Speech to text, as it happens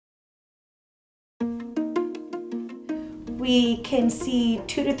We can see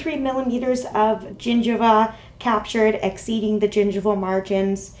 2 to 3 millimeters of gingiva captured exceeding the gingival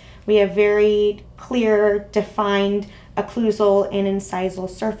margins. We have very clear, defined occlusal and incisal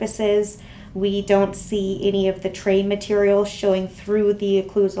surfaces. We don't see any of the tray material showing through the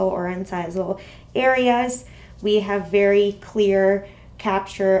occlusal or incisal areas. We have very clear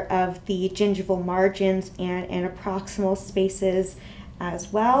capture of the gingival margins and proximal spaces,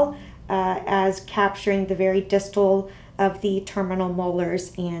 as well as capturing the very distal of the terminal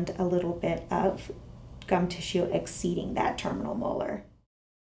molars and a little bit of gum tissue exceeding that terminal molar.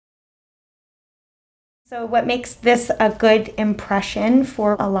 So what makes this a good impression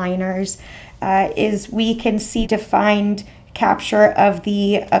for aligners is we can see defined capture of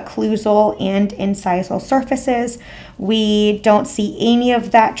the occlusal and incisal surfaces. We don't see any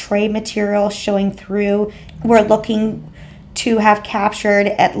of that tray material showing through. We're looking to have captured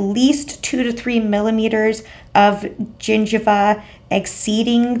at least 2 to 3 millimeters of gingiva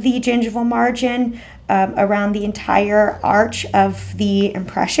exceeding the gingival margin around the entire arch of the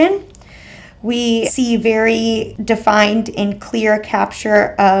impression. We see very defined and clear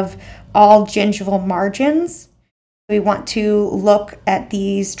capture of all gingival margins. We want to look at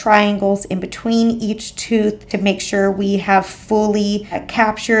these triangles in between each tooth to make sure we have fully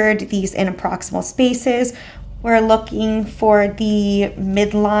captured these interproximal spaces. We're looking for the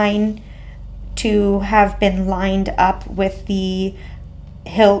midline to have been lined up with the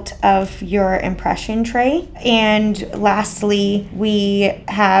hilt of your impression tray. And lastly, we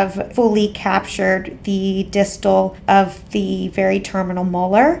have fully captured the distal of the very terminal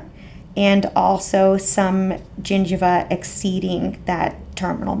molar and also some gingiva exceeding that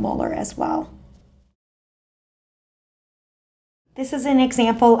terminal molar as well. This is an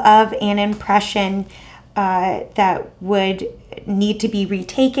example of an impression that would need to be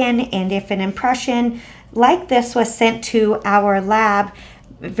retaken, and if an impression like this was sent to our lab,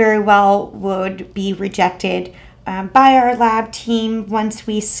 very well would be rejected by our lab team once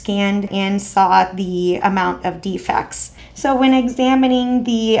we scanned and saw the amount of defects. So when examining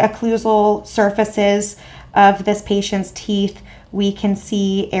the occlusal surfaces of this patient's teeth, we can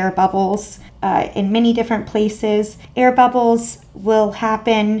see air bubbles in many different places. Air bubbles will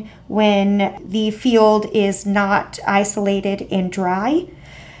happen when the field is not isolated and dry.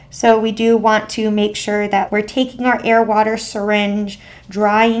 So we do want to make sure that we're taking our air water syringe,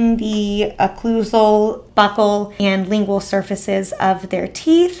 drying the occlusal, buccal, and lingual surfaces of their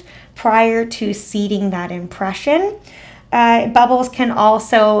teeth prior to seating that impression. Bubbles can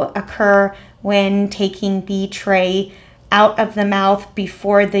also occur when taking the tray out of the mouth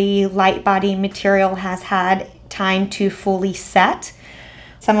before the light body material has had time to fully set.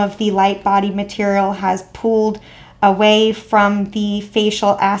 Some of the light body material has pulled away from the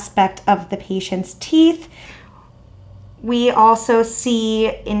facial aspect of the patient's teeth. We also see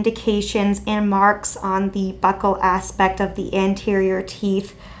indications and marks on the buccal aspect of the anterior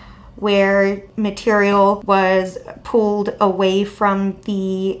teeth where material was pulled away from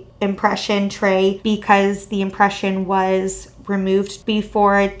the impression tray because the impression was removed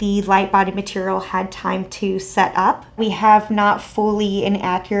before the light body material had time to set up. We have not fully and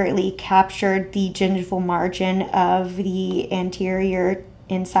accurately captured the gingival margin of the anterior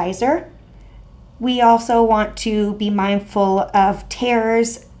incisor. We also want to be mindful of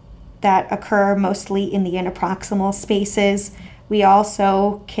tears that occur mostly in the interproximal spaces. We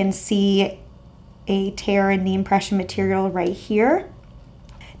also can see a tear in the impression material right here.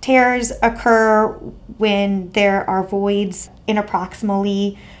 Tears occur when there are voids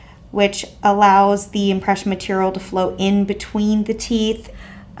interproximally, which allows the impression material to flow in between the teeth.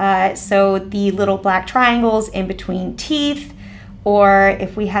 So the little black triangles in between teeth, or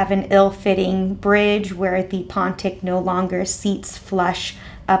if we have an ill-fitting bridge where the pontic no longer seats flush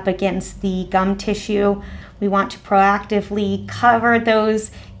up against the gum tissue, we want to proactively cover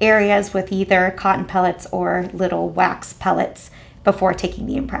those areas with either cotton pellets or little wax pellets before taking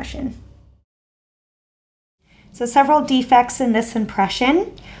the impression. So several defects in this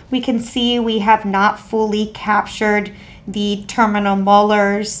impression. We can see we have not fully captured the terminal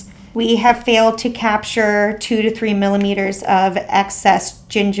molars. We have failed to capture 2 to 3 millimeters of excess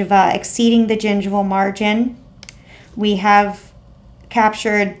gingiva exceeding the gingival margin. We have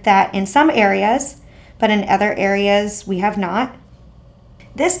captured that in some areas, but in other areas we have not.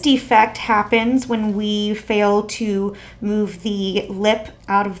 This defect happens when we fail to move the lip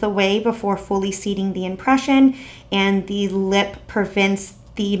out of the way before fully seating the impression, and the lip prevents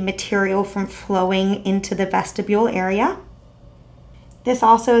the material from flowing into the vestibule area. This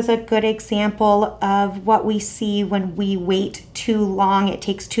also is a good example of what we see when we wait too long. It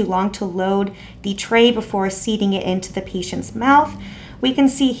takes too long to load the tray before seating it into the patient's mouth. We can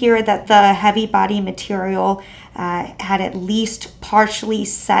see here that the heavy body material had at least partially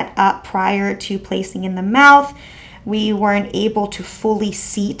set up prior to placing in the mouth. We weren't able to fully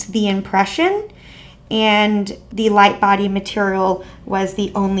seat the impression, and the light body material was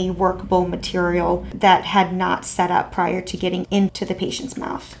the only workable material that had not set up prior to getting into the patient's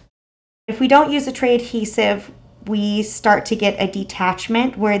mouth. If we don't use a tray adhesive, we start to get a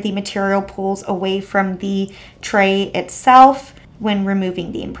detachment where the material pulls away from the tray itself when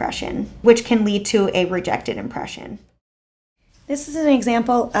removing the impression, which can lead to a rejected impression. This is an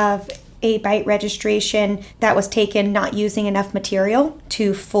example of a bite registration that was taken not using enough material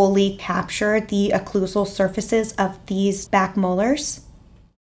to fully capture the occlusal surfaces of these back molars.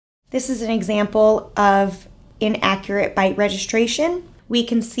 This is an example of inaccurate bite registration. We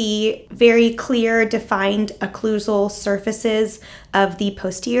can see very clear, defined occlusal surfaces of the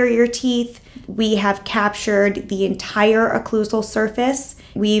posterior teeth. We have captured the entire occlusal surface.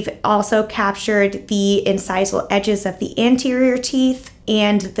 We've also captured the incisal edges of the anterior teeth,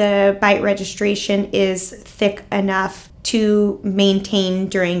 and the bite registration is thick enough to maintain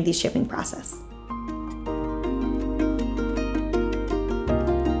during the shipping process.